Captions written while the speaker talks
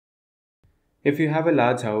If you have a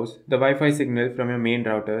large house, the Wi-Fi signal from your main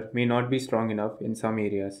router may not be strong enough in some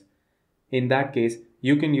areas. In that case,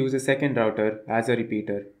 you can use a second router as a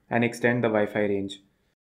repeater and extend the Wi-Fi range.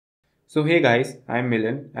 So hey guys, I'm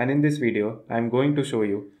Milan and in this video, I'm going to show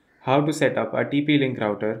you how to set up a TP-Link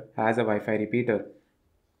router as a Wi-Fi repeater.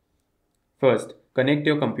 First, connect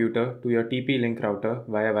your computer to your TP-Link router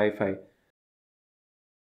via Wi-Fi.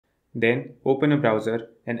 Then, open a browser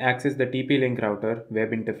and access the TP-Link router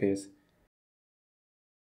web interface.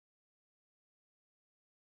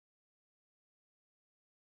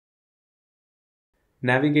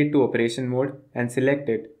 Navigate to Operation Mode and select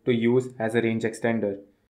it to use as a range extender.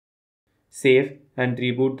 Save and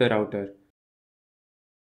reboot the router.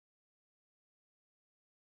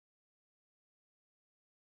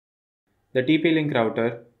 The TP-Link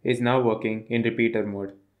router is now working in repeater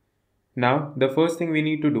mode. Now, the first thing we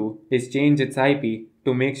need to do is change its IP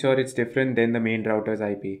to make sure it's different than the main router's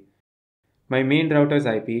IP. My main router's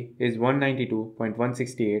IP is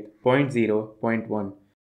 192.168.0.1.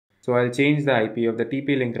 So I'll change the IP of the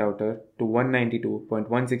TP-Link router to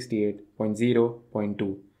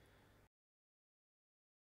 192.168.0.2.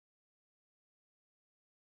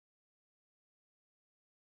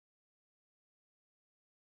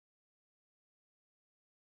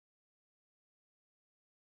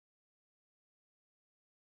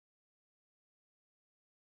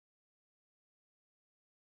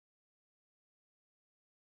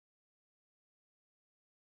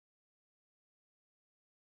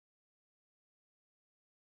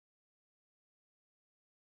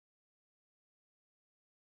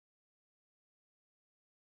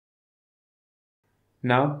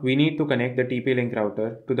 Now we need to connect the TP-Link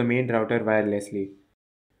router to the main router wirelessly.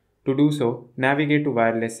 To do so, navigate to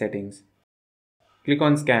Wireless Settings. Click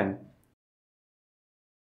on Scan.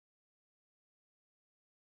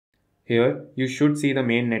 Here, you should see the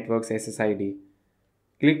main network's SSID.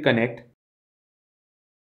 Click Connect,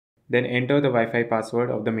 then enter the Wi-Fi password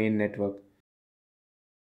of the main network.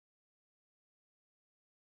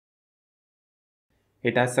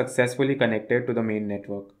 It has successfully connected to the main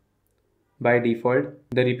network. By default,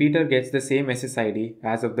 the repeater gets the same SSID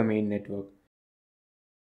as of the main network.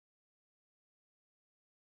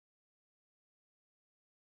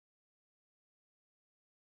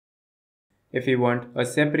 If you want a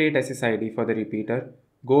separate SSID for the repeater,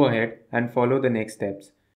 go ahead and follow the next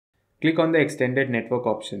steps. Click on the Extended Network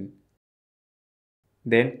option.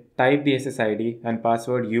 Then type the SSID and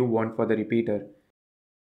password you want for the repeater.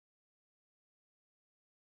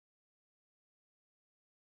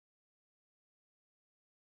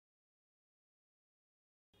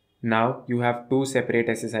 Now you have two separate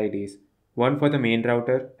SSIDs, one for the main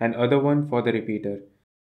router and other one for the repeater.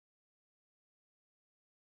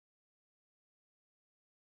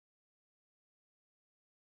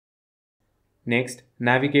 Next,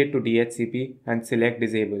 navigate to DHCP and select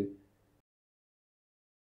Disable.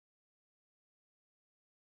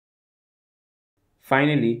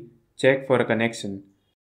 Finally, check for a connection.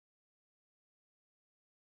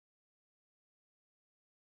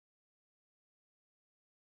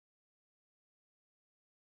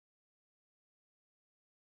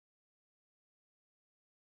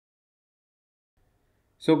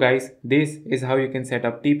 So guys, this is how you can set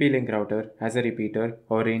up TP-Link router as a repeater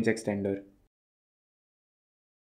or range extender.